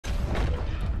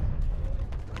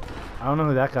I don't know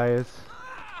who that guy is.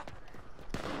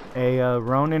 Hey,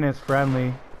 Ronan is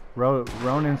friendly.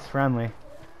 Ronan's friendly.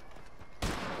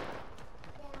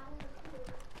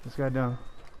 This guy down.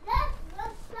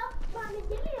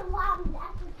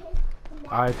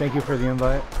 Alright, thank you for the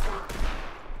invite.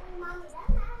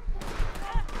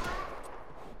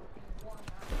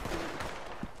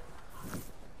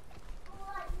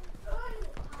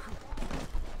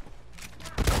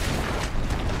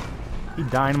 He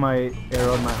dynamite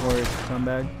arrowed my horse,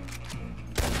 scumbag.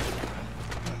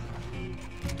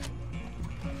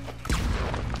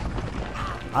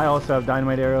 I also have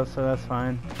dynamite arrows, so that's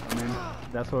fine. I mean,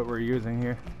 that's what we're using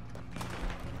here.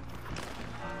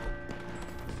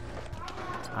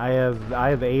 I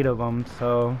have 8 of them,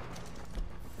 so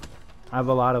I have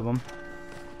a lot of them.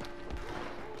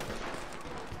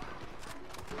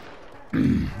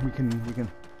 we can.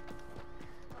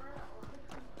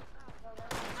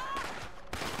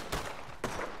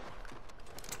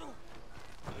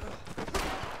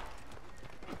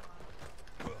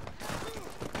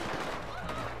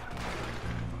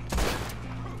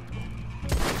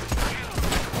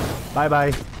 Bye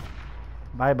bye.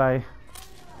 Bye bye.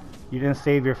 You didn't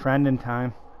save your friend in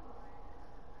time.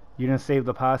 You didn't save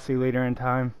the posse leader in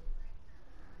time.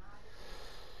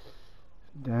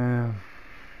 Damn.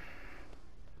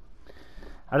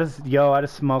 I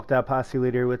just smoked that posse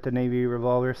leader with the Navy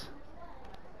revolvers.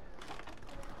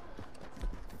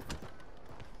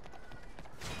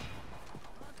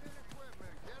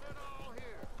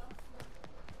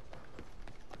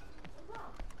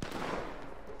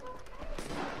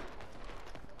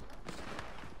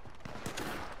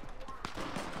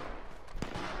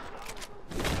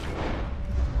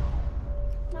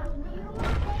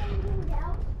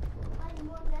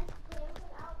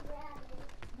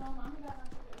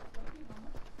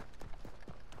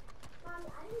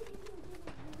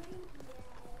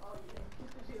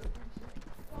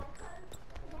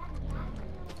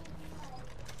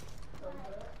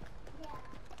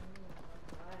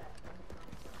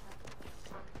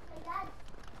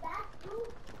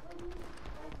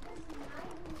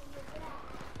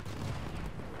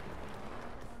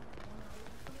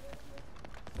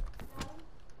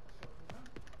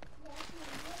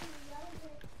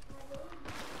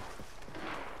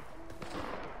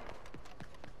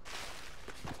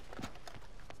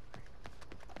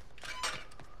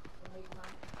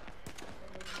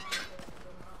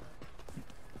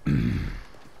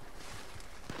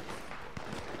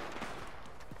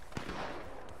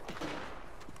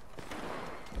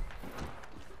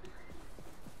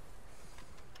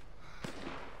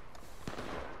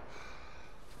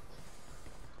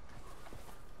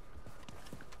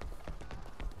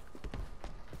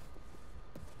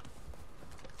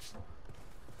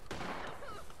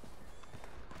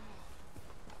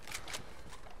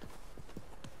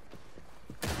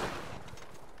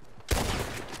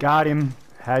 Got him.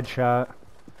 Headshot.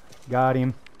 Got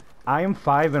him. I am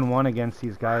 5-1 against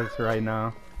these guys right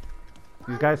now.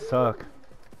 These guys suck.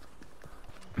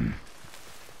 These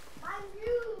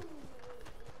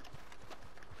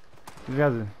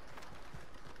guys are...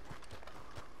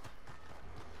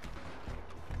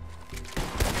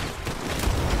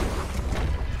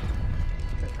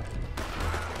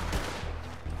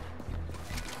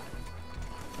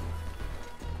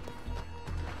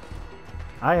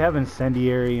 I have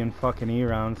incendiary and fucking E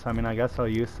rounds. I mean, I guess I'll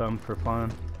use some for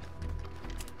fun.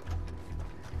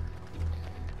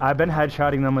 I've been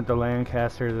headshotting them with the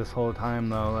Lancaster this whole time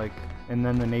though, like, and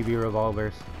then the Navy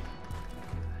revolvers.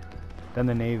 Then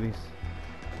the Navies.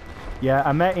 Yeah,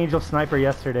 I met Angel Sniper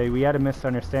yesterday. We had a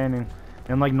misunderstanding,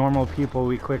 and like normal people,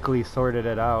 we quickly sorted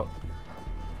it out.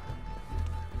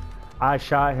 I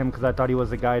shot him because I thought he was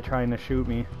the guy trying to shoot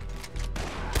me.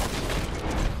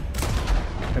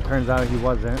 It turns out he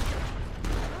wasn't.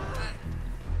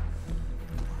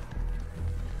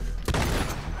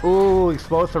 Ooh,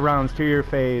 explosive rounds to your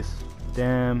face.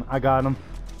 Damn, I got him.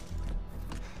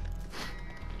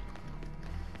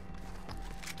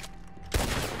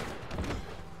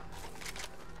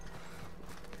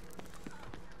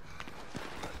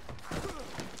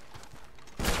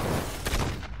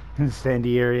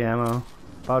 Incendiary ammo.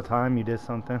 About time you did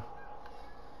something.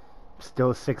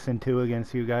 Still 6-2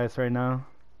 against you guys right now.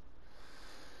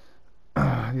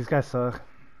 These guys suck.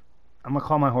 I'm gonna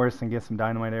call my horse and get some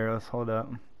dynamite arrows. Hold up.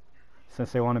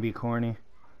 Since they want to be corny.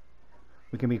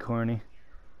 We can be corny.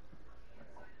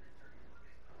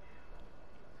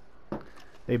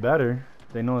 They better.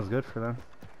 They know it's good for them.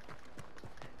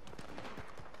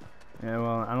 Yeah,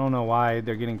 well, I don't know why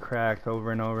they're getting cracked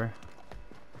over and over.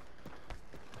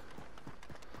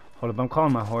 Hold up, I'm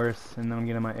calling my horse and then I'm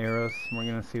getting my arrows and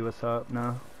we're gonna see what's up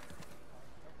now.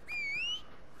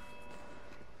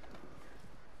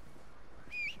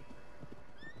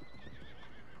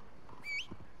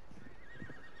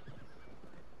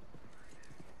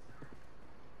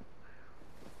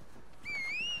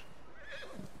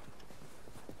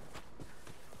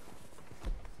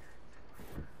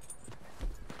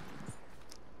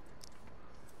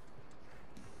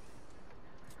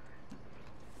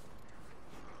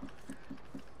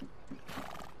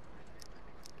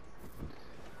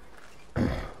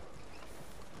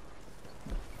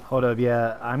 Hold up,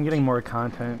 yeah, I'm getting more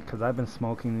content because I've been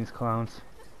smoking these clowns.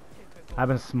 I'm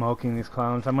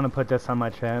gonna put this on my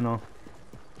channel.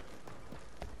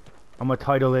 I'm gonna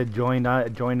title it join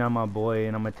on my boy,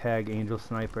 and I'm gonna tag Angel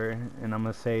Sniper, and I'm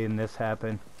gonna say, and this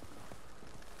happened.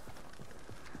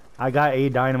 I got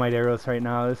 8 dynamite arrows right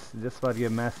now. This is about to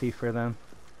get messy for them.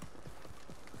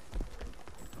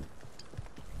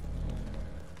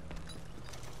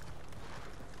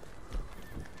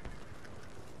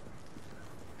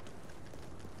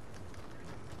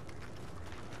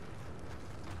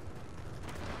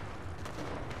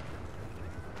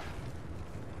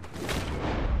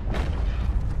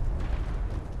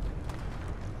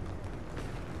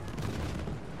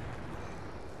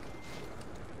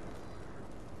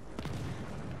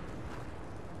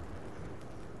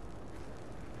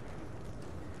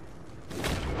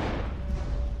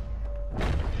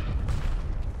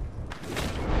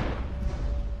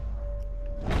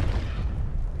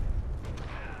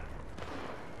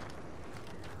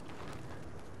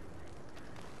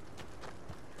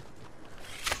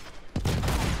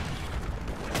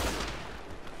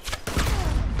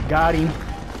 Got him.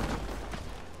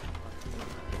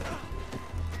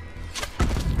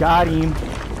 Got him.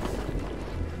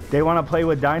 They want to play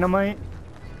with dynamite?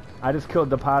 I just killed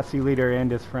the posse leader and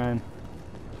his friend.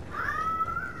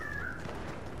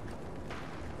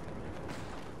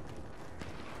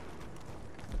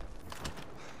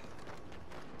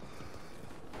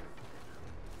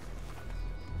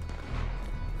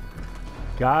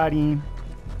 Got him.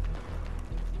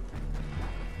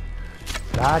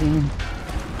 Got him.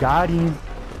 Got him.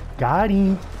 Got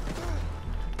him.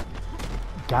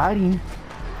 Got him.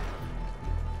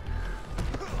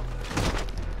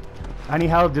 I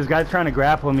need help. This guy's trying to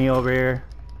grapple me over here.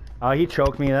 Oh, he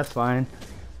choked me. That's fine.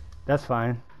 That's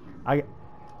fine.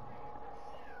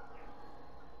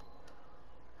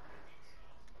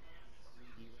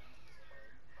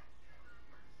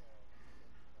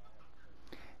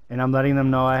 And I'm letting them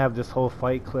know I have this whole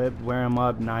fight clip where I'm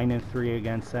up 9-3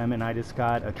 against them, and I just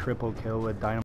got a triple kill with dynamite.